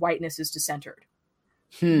which whiteness is decentered.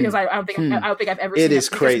 Because I don't think I've ever seen it. Is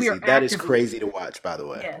crazy. That is crazy to watch, by the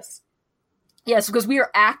way. Yes. Yes, because we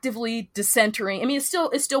are actively decentering. I mean, it's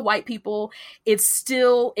still white people. It's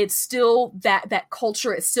still that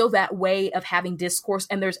culture. It's still that way of having discourse.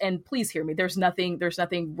 And please hear me. There's nothing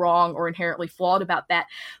wrong or inherently flawed about that.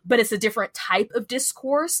 But it's a different type of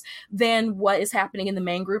discourse than what is happening in the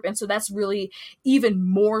main group. And so that's really even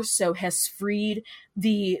more so has freed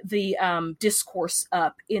the discourse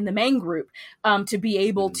up in the main group to be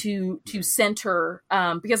able to center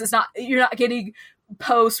because you're not getting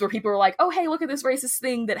posts where people are like, oh, hey, look at this racist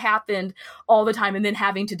thing that happened all the time. And then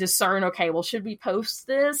having to discern, okay, well, should we post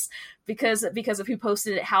this? Because of who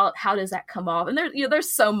posted it, how does that come off? And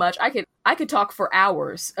there's so much. I could talk for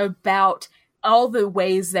hours about all the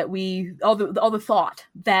ways that all the thought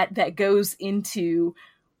that goes into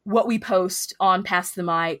what we post on Pass the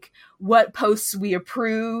Mic, what posts we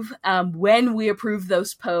approve, when we approve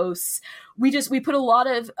those posts. We put a lot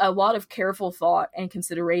of careful thought and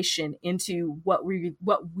consideration into what we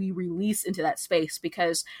release into that space,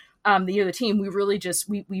 because the team, we really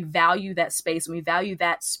we value that space, and we value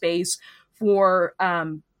that space for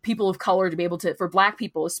people of color to be able to, for Black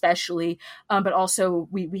people especially, but also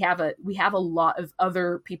we have a lot of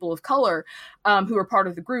other people of color who are part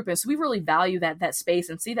of the group, and so we really value that space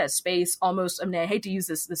and see that space almost. I mean, I hate to use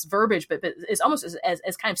this verbiage, but it's almost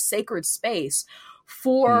as kind of sacred space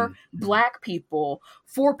for Black people,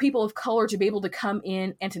 for people of color to be able to come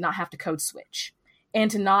in and to not have to code switch, and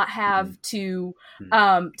to not have to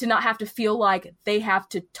feel like they have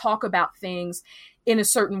to talk about things in a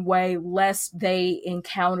certain way lest they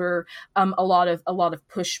encounter a lot of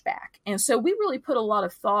pushback. And so we really put a lot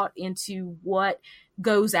of thought into what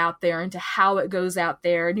goes out there, into how it goes out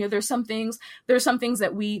there. And there's some things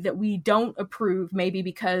that we don't approve, maybe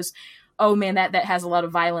because, oh man, that has a lot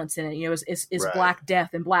of violence in it. It's right. Black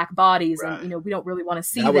death and Black bodies, right. And we don't really want to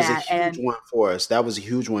see that. That was a huge one for us. That was a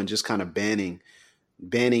huge one, just kind of banning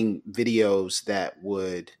videos that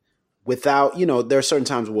would, without, there are certain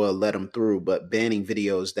times we'll let them through, but banning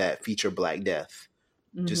videos that feature Black death,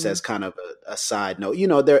 just as kind of a side note,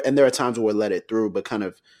 there are times where we'll let it through, but kind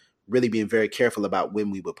of really being very careful about when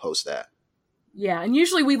we would post that. Yeah. And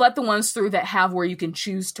usually we let the ones through that have where you can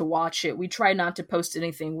choose to watch it. We try not to post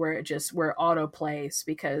anything where it auto plays,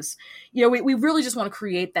 because, we really just want to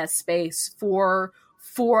create that space for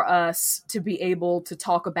us to be able to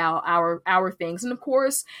talk about our things. And of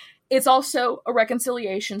course, it's also a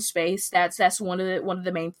reconciliation space. That's one of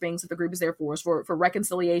the main things that the group is there for, is for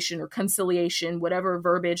reconciliation or conciliation, whatever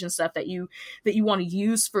verbiage and stuff that you want to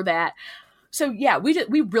use for that. So yeah,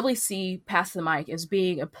 we really see Pass the Mic as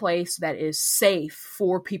being a place that is safe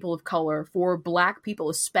for people of color, for Black people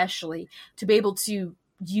especially, to be able to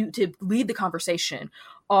lead the conversation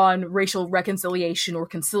on racial reconciliation or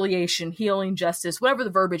conciliation, healing, justice, whatever the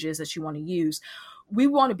verbiage is that you want to use. We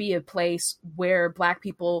want to be a place where Black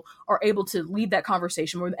people are able to lead that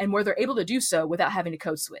conversation, and where they're able to do so without having to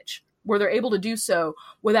code switch, where they're able to do so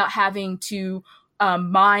without having to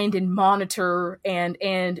mind and monitor and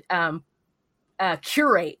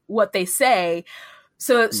curate what they say,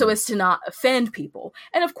 so as to not offend people.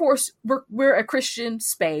 And of course, we're a Christian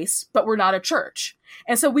space, but we're not a church,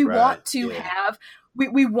 and so we want to have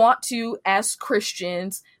we want to, as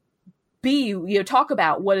Christians, talk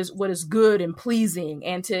about what is good and pleasing,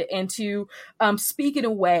 and to speak in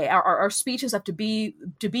a way, our speech is up to be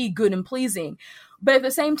good and pleasing. But at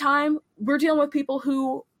the same time, we're dealing with people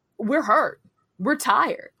who, we're hurt, we're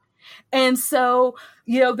tired. And so,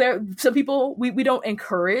 there some people, we don't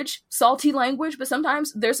encourage salty language, but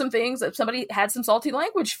sometimes there's some things that somebody had some salty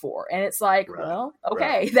language for, and it's like, well,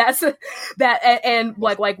 okay, that's and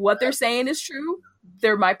like what they're saying is true.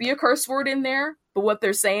 There might be a curse word in there, but what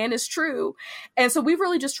they're saying is true. And so we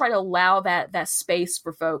really just try to allow that space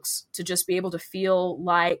for folks to just be able to feel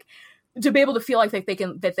like that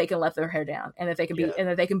they can let their hair down, and that they can be, and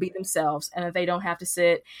that they can be themselves, and that they don't have to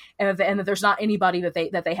sit, and that there's not anybody that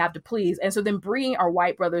they have to please. And so then bringing our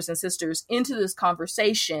white brothers and sisters into this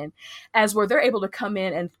conversation, as where they're able to come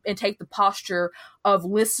in and take the posture of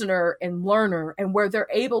listener and learner, and where they're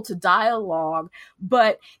able to dialogue,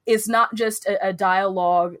 but it's not just a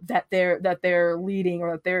dialogue that they're leading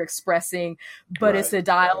or that they're expressing, but it's a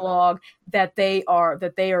dialogue that they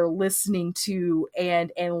are listening to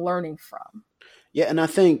and learning from. Yeah. And I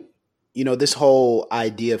think, this whole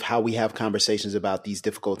idea of how we have conversations about these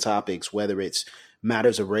difficult topics, whether it's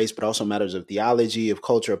matters of race, but also matters of theology, of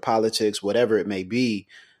culture, of politics, whatever it may be,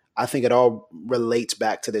 I think it all relates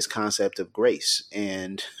back to this concept of grace.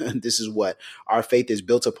 And this is what our faith is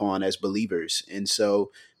built upon as believers. And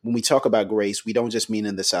so when we talk about grace, we don't just mean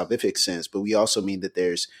in the salvific sense, but we also mean that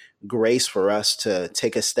there's grace for us to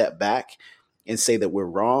take a step back and say that we're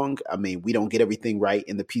wrong. I mean, we don't get everything right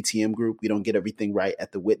in the PTM group. We don't get everything right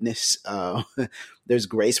at the Witness. There's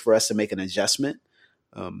grace for us to make an adjustment.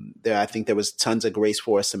 I think there was tons of grace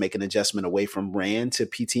for us to make an adjustment away from RAND to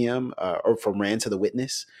PTM or from RAND to the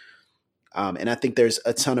Witness. And I think there's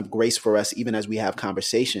a ton of grace for us, even as we have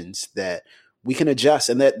conversations, that we can adjust.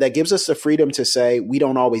 And that gives us the freedom to say we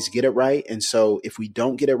don't always get it right. And so if we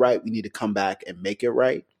don't get it right, we need to come back and make it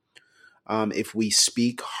right. If we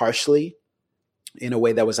speak harshly in a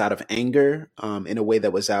way that was out of anger, in a way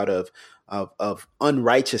that was out of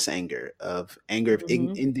unrighteous anger, of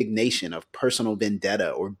indignation, of personal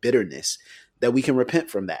vendetta or bitterness, that we can repent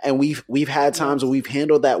from that. And we've had times where we've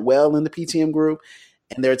handled that well in the PTM group,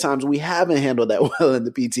 and there are times we haven't handled that well in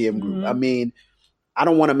the PTM group. I mean, I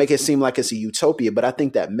don't want to make it seem like it's a utopia, but I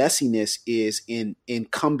think that messiness is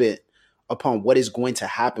incumbent upon what is going to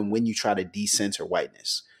happen when you try to decenter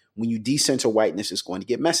whiteness. When you decenter whiteness, it's going to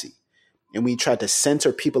get messy. And we try to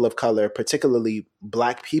center people of color, particularly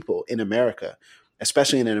Black people in America,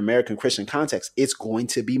 especially in an American Christian context, it's going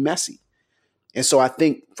to be messy. And so I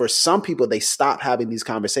think for some people, they stop having these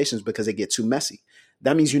conversations because they get too messy.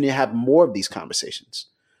 That means you need to have more of these conversations,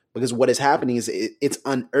 because what is happening is it's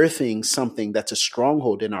unearthing something that's a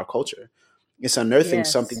stronghold in our culture. It's unearthing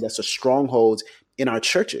something that's a stronghold in our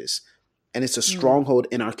churches, and it's a stronghold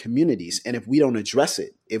in our communities. And if we don't address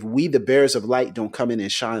it, if we, the bearers of light, don't come in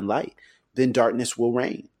and shine light, then darkness will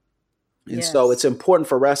reign. And so it's important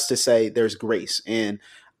for us to say there's grace. And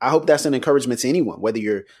I hope that's an encouragement to anyone, whether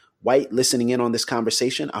you're white listening in on this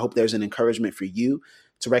conversation. I hope there's an encouragement for you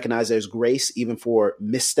to recognize there's grace even for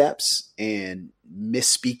missteps and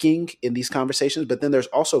misspeaking in these conversations. But then there's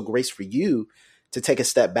also grace for you to take a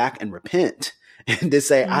step back and repent and to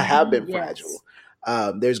say, I have been fragile.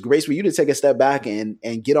 There's grace for you to take a step back and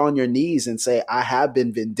get on your knees and say, I have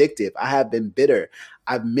been vindictive. I have been bitter.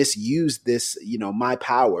 I've misused this, my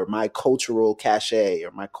power, my cultural cachet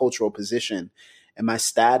or my cultural position and my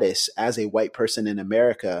status as a white person in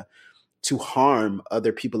America to harm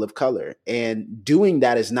other people of color. And doing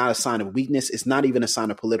that is not a sign of weakness. It's not even a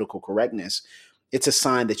sign of political correctness. It's a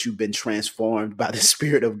sign that you've been transformed by the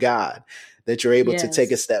Spirit of God, that you're able to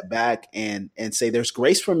take a step back and say, there's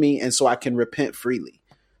grace for me, and so I can repent freely.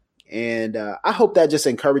 And I hope that just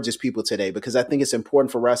encourages people today, because I think it's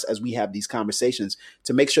important for us as we have these conversations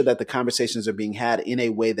to make sure that the conversations are being had in a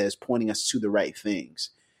way that is pointing us to the right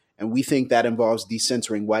things. And we think that involves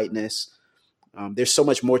decentering whiteness. There's so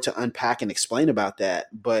much more to unpack and explain about that.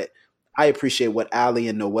 But I appreciate what Ali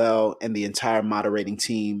and Noel and the entire moderating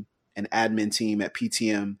team and admin team at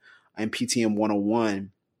PTM and PTM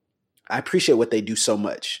 101, I appreciate what they do so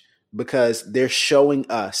much, because they're showing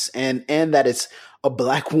us and that it's a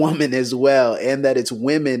Black woman as well, and that it's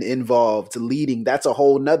women involved leading. That's a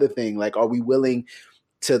whole nother thing. Like, are we willing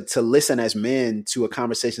to listen as men to a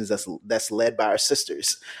conversations that's led by our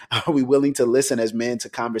sisters? Are we willing to listen as men to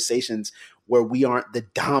conversations where we aren't the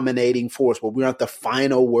dominating force, where we aren't the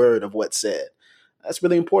final word of what's said? That's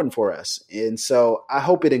really important for us. And so I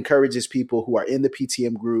hope it encourages people who are in the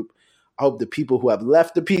PTM group. I hope the people who have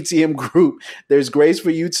left the PTM group, there's grace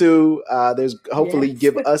for you too. There's hopefully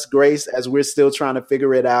give us grace as we're still trying to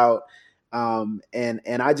figure it out.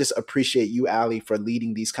 And I just appreciate you, Ali, for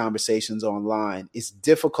leading these conversations online. It's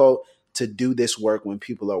difficult to do this work when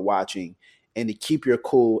people are watching, and to keep your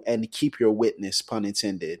cool and to keep your witness, pun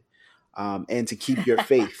intended, and to keep your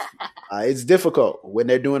faith. It's difficult when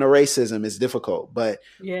they're doing a racism. It's difficult, but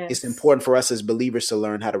it's important for us as believers to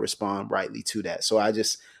learn how to respond rightly to that. So I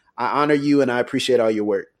honor you, and I appreciate all your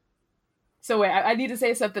work. So wait, I need to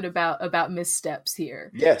say something about missteps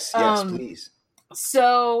here. Yes, please.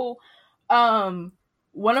 So, one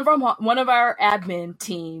of our admin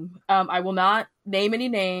team, I will not name any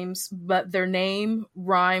names, but their name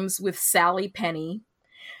rhymes with Sally Penny.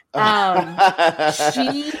 I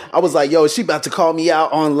was like, yo, is she about to call me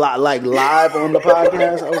out on live on the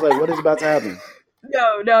podcast? I was like, what is about to happen?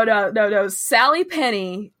 No. Sally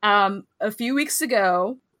Penny, a few weeks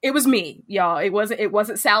ago, it was me, y'all. It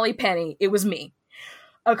wasn't Sally Penny. It was me.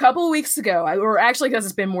 A couple of weeks ago, or actually, because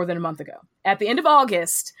it's been more than a month ago, at the end of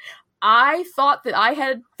August, I thought that I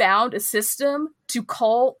had found a system to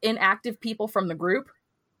cull inactive people from the group,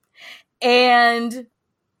 and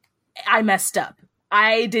I messed up.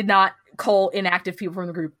 I did not cull inactive people from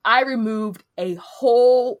the group. I removed a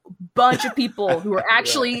whole bunch of people who were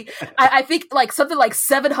actually, I think something like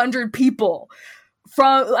 700 people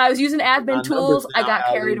from, I was using admin tools. I got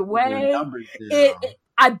carried away.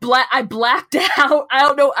 I blacked out.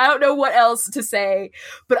 I don't know what else to say,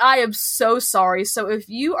 but I am so sorry. So if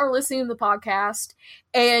you are listening to the podcast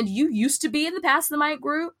and you used to be in the Pass the Mic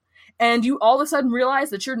group, and you all of a sudden realize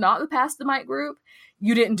that you're not the Pass the Mic group,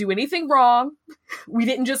 you didn't do anything wrong. We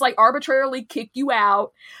didn't just like arbitrarily kick you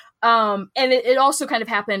out. And it also kind of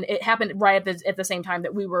happened. It happened right at the same time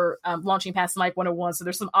that we were launching Pass the Mic 101. So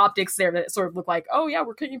there's some optics there that sort of look like, oh yeah,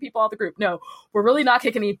 we're kicking people out of the group. No, we're really not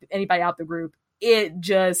kicking anybody out the group. It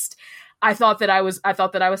just, I thought that I was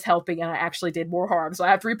helping, and I actually did more harm. So I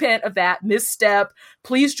have to repent of that misstep.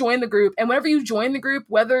 Please join the group. And whenever you join the group,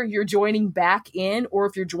 whether you're joining back in or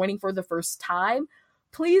if you're joining for the first time,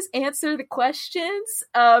 please answer the questions,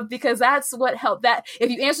 because that's what helped. That if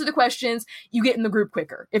you answer the questions, you get in the group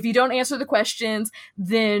quicker. If you don't answer the questions,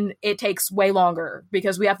 then it takes way longer,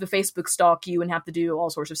 because we have to Facebook stalk you and have to do all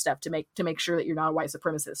sorts of stuff to make sure that you're not a white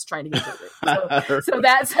supremacist trying to get to the group. So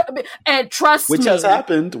that's, and trust me, which has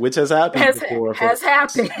happened before. Has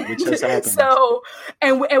happened. Which has happened. So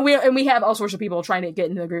and we have all sorts of people trying to get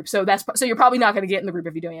into the group. So so you're probably not going to get in the group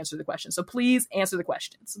if you don't answer the questions. So please answer the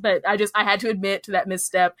questions. But I had to admit to that misstep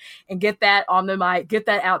and get that on the mic, get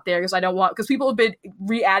that out there, because people have been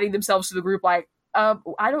re-adding themselves to the group like,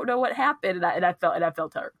 I don't know what happened, and I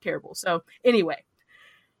felt terrible. So anyway.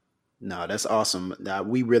 No, that's awesome.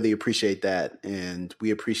 We really appreciate that, and we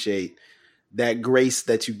appreciate that grace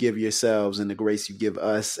that you give yourselves and the grace you give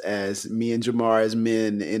us as me and Jamar as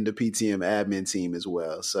men in the PTM admin team as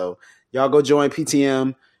well. So y'all go join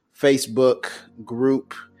PTM Facebook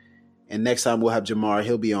group. And next time we'll have Jamar.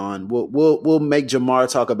 He'll be on. We'll make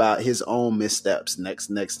Jamar talk about his own missteps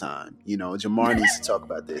next time. You know, Jamar needs to talk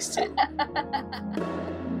about this too.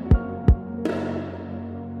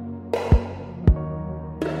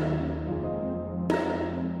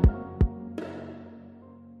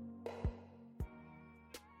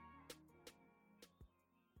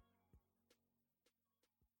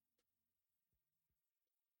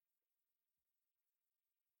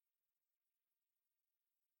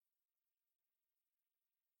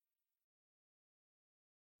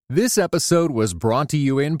 This episode was brought to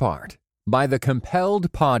you in part by the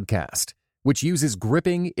Compelled Podcast, which uses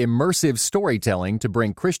gripping, immersive storytelling to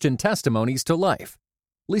bring Christian testimonies to life.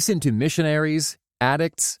 Listen to missionaries,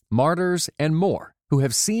 addicts, martyrs, and more who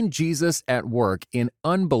have seen Jesus at work in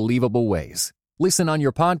unbelievable ways. Listen on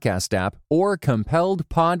your podcast app or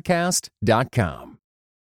compelledpodcast.com.